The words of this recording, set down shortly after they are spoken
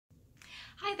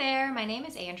Hi there, my name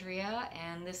is Andrea,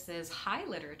 and this is High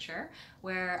Literature,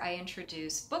 where I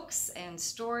introduce books and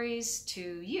stories to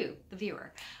you, the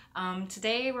viewer.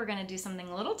 Today we're going to do something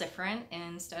a little different.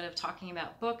 Instead of talking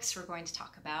about books, we're going to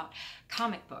talk about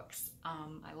comic books.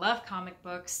 I love comic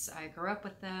books. I grew up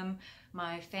with them.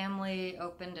 My family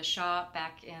opened a shop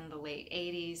back in the late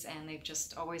 80s, and they've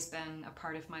just always been a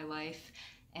part of my life.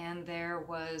 And there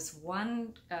was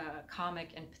one comic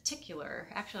in particular,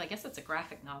 actually I guess it's a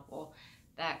graphic novel,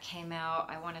 that came out,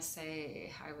 I want to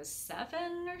say I was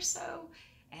 7 or so,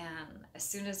 and as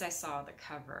soon as I saw the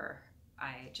cover,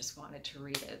 I just wanted to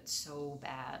read it so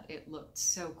bad. It looked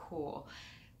so cool,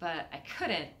 but I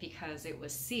couldn't because it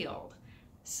was sealed,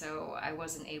 so I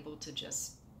wasn't able to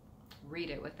just read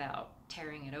it without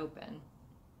tearing it open,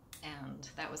 and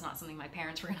that was not something my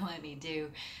parents were going to let me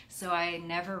do, so I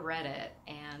never read it,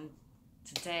 and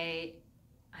today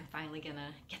I'm finally going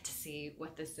to get to see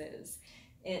what this is.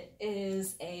 It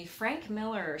is a Frank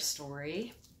Miller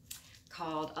story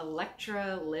called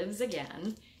Elektra Lives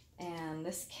Again, and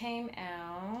this came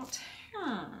out,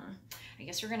 I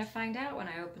guess we're gonna find out when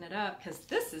I open it up, because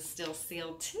this is still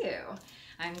sealed too.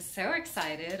 I'm so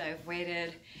excited. I've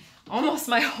waited almost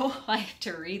my whole life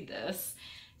to read this,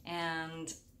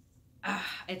 and I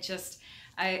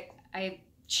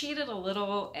cheated a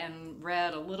little and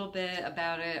read a little bit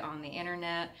about it on the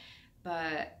internet,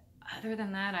 but other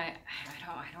than that, I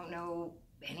don't know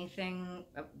anything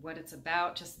of what it's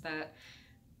about, just that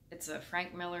it's a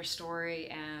Frank Miller story,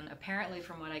 and apparently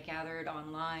from what I gathered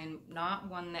online, not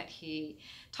one that he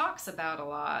talks about a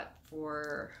lot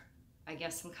for, I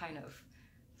guess, some kind of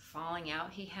falling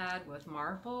out he had with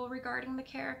Marvel regarding the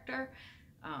character.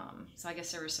 So I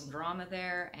guess there was some drama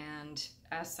there, and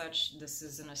as such, this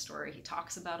isn't a story he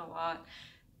talks about a lot,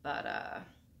 but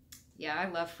yeah, I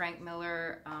love Frank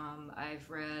Miller. I've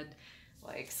read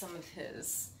like some of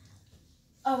his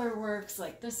other works.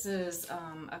 Like this is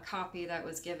a copy that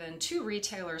was given to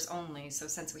retailers only. So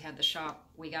since we had the shop,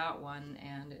 we got one,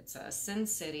 and it's Sin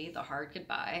City, The Hard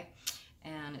Goodbye.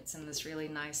 And it's in this really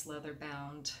nice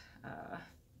leather-bound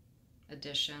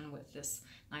edition with this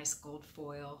nice gold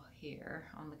foil here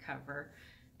on the cover.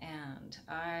 And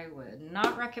I would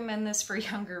not recommend this for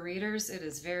younger readers. It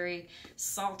is very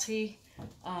salty.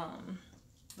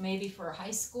 Maybe for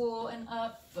high school and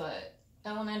up, but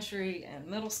elementary and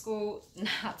middle school,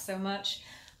 not so much.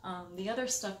 The other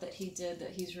stuff that he did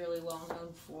that he's really well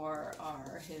known for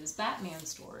are his Batman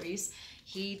stories.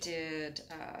 He did,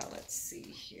 let's see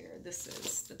here, this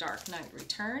is The Dark Knight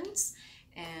Returns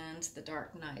and The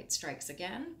Dark Knight Strikes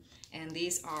Again, and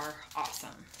these are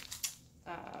awesome.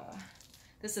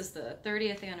 This is the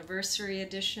 30th anniversary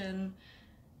edition,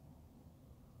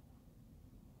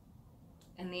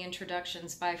 and the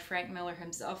introductions by Frank Miller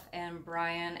himself and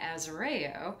Brian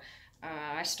Azzarello.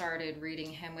 I started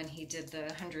reading him when he did the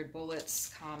 100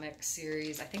 Bullets comic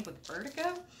series, I think with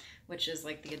Vertigo, which is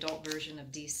like the adult version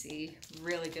of DC.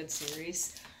 Really good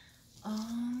series.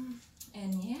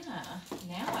 And yeah,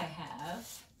 now I have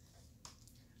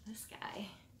this guy.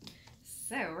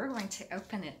 So we're going to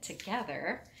open it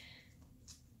together.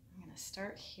 I'm going to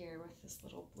start here with this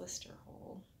little blister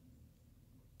hole.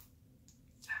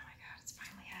 Oh my God, it's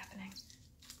finally happening.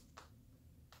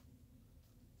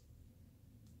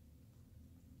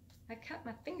 I cut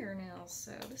my fingernails,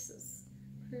 so this is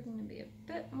proving to be a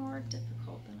bit more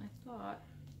difficult than I thought.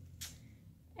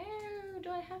 Oh, do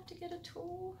I have to get a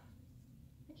tool?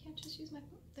 I can't just use my,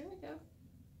 there we go.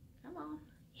 Come on.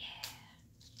 Yeah.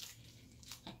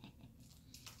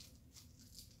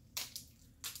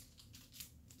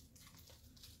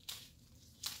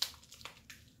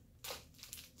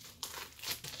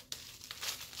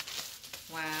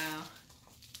 Wow.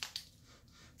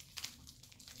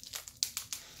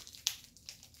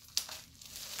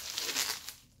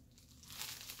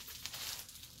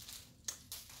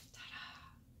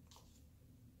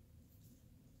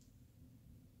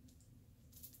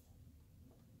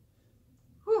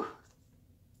 Whew.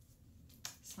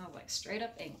 Smells like straight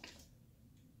up ink.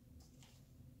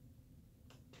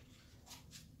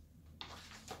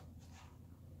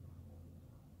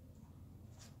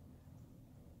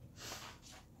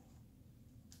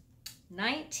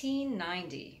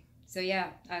 $19.90. So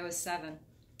yeah, I was 7.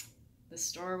 The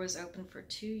store was open for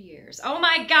 2 years. Oh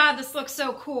my God, this looks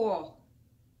so cool.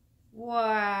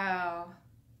 Wow.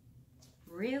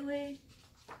 Really?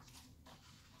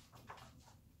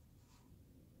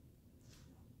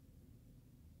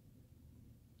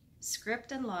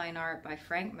 Script and line art by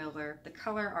Frank Miller. The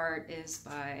color art is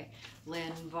by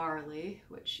Lynn Varley,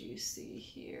 which you see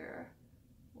here.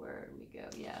 Where do we go?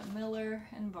 Yeah, Miller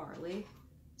and Varley.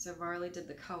 So Varley did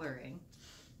the coloring.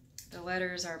 The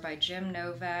letters are by Jim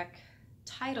Novak,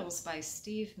 titles by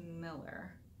Steve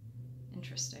Miller.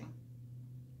 Interesting.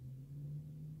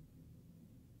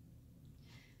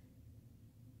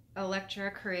 Elektra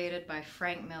created by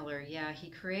Frank Miller. Yeah, he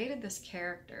created this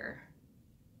character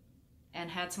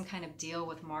and had some kind of deal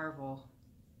with Marvel.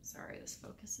 Sorry, this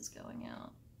focus is going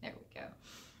out. There we go.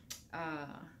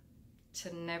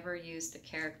 To never use the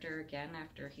character again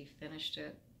after he finished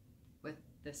it with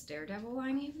this Daredevil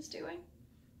line he was doing.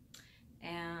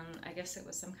 And I guess it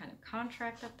was some kind of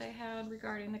contract that they had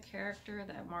regarding the character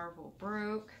that Marvel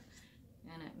broke,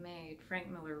 and it made Frank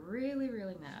Miller really,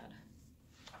 really mad.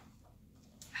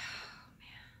 Oh,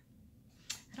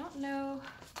 man. I don't know.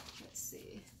 Let's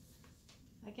see.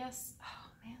 I guess, oh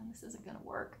man, this isn't gonna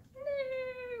work.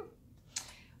 No!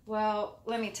 Well,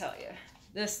 let me tell you,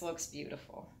 this looks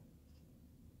beautiful.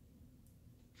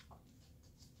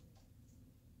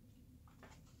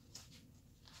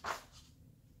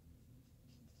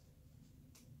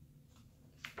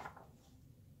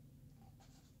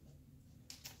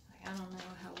 I don't know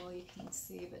how well you can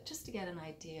see, but just to get an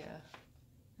idea,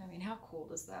 I mean, how cool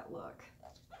does that look?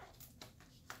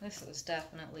 This was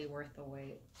definitely worth the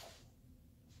wait.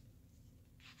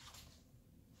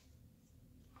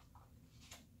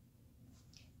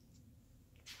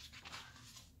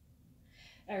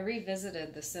 I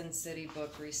revisited the Sin City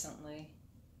book recently,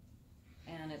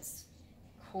 and it's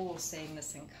cool seeing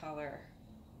this in color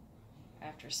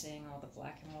after seeing all the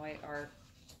black and white art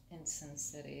in Sin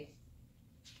City.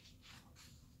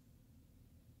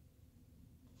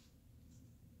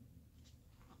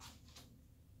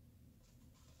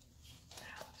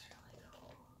 That looks really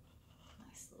cool.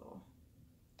 Nice little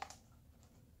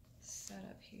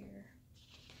setup here.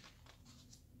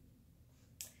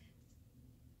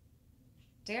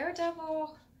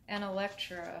 Daredevil and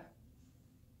Elektra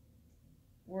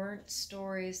weren't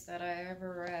stories that I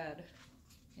ever read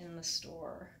in the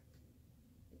store.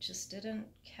 It just didn't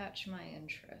catch my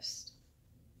interest.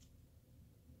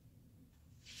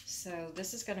 So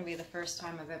this is going to be the first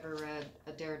time I've ever read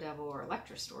a Daredevil or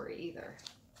Elektra story either.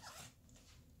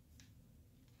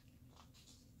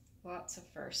 Lots of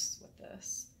firsts with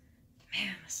this.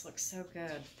 Man, this looks so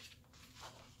good.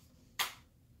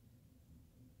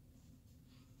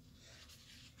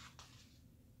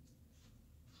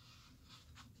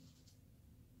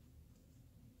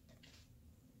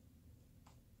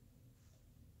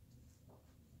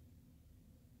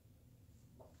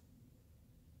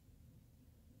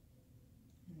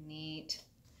 Neat.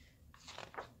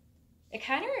 It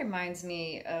kind of reminds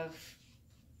me of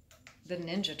the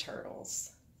Ninja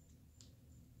Turtles.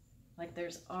 Like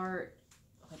there's art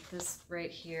like this right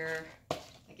here.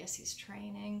 I guess he's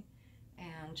training,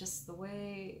 and just the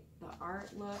way the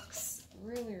art looks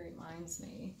really reminds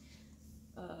me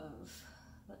of,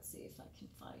 let's see if I can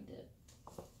find it.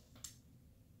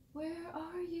 Where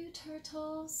are you,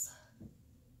 turtles?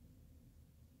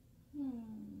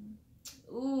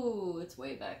 Ooh, it's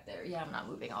way back there. Yeah, I'm not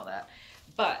moving all that.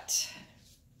 But,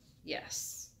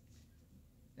 yes.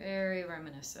 Very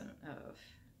reminiscent of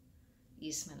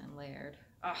Eastman and Laird.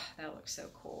 Ah, that looks so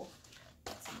cool.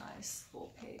 That's a nice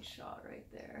full page shot right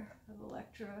there of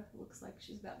Elektra. It looks like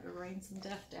she's about to rain some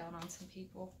death down on some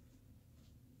people.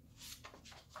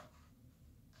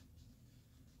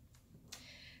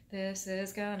 This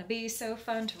is gonna be so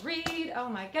fun to read. Oh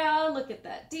my god, look at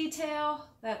that detail.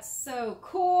 That's so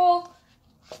cool.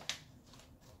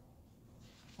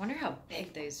 Wonder how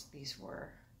big these were.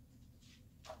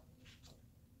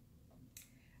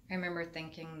 I remember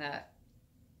thinking that,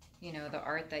 you know, the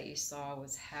art that you saw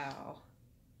was how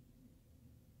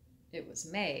it was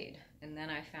made. And then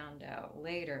I found out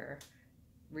later,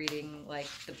 reading like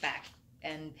the back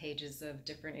end pages of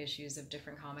different issues of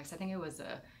different comics. I think it was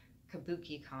a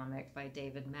Kabuki comic by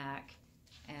David Mack,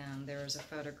 and there was a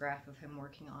photograph of him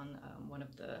working on one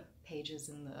of the pages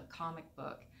in the comic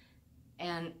book,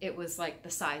 and it was like the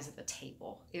size of a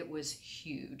table. It was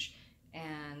huge,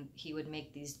 and he would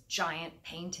make these giant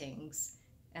paintings,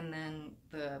 and then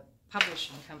the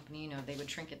publishing company, you know, they would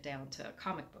shrink it down to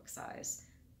comic book size.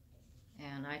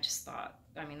 And I just thought,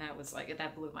 I mean, that was like,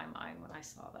 that blew my mind when I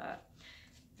saw that.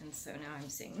 And so now I'm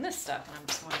seeing this stuff, and I'm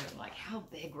just wondering, like, how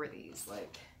big were these?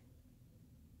 Like,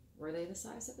 were they the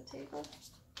size of a table?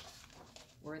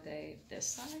 Were they this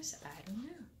size? I don't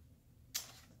know.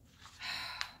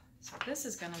 So this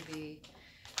is going to be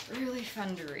really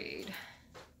fun to read.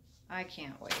 I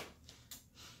can't wait.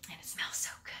 And it smells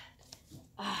so good.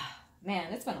 Ah,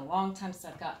 man, it's been a long time since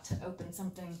I've got to open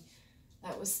something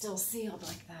that was still sealed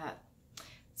like that.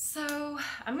 So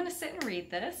I'm going to sit and read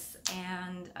this,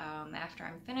 and after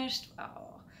I'm finished,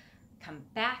 I'll come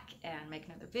back and make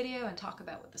another video and talk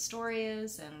about what the story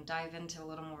is and dive into a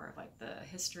little more of like the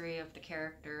history of the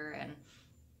character and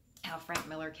how Frank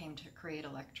Miller came to create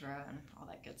Elektra and all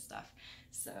that good stuff.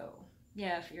 So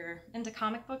yeah, if you're into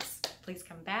comic books, please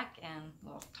come back and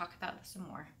we'll talk about this some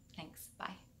more. Thanks.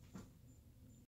 Bye.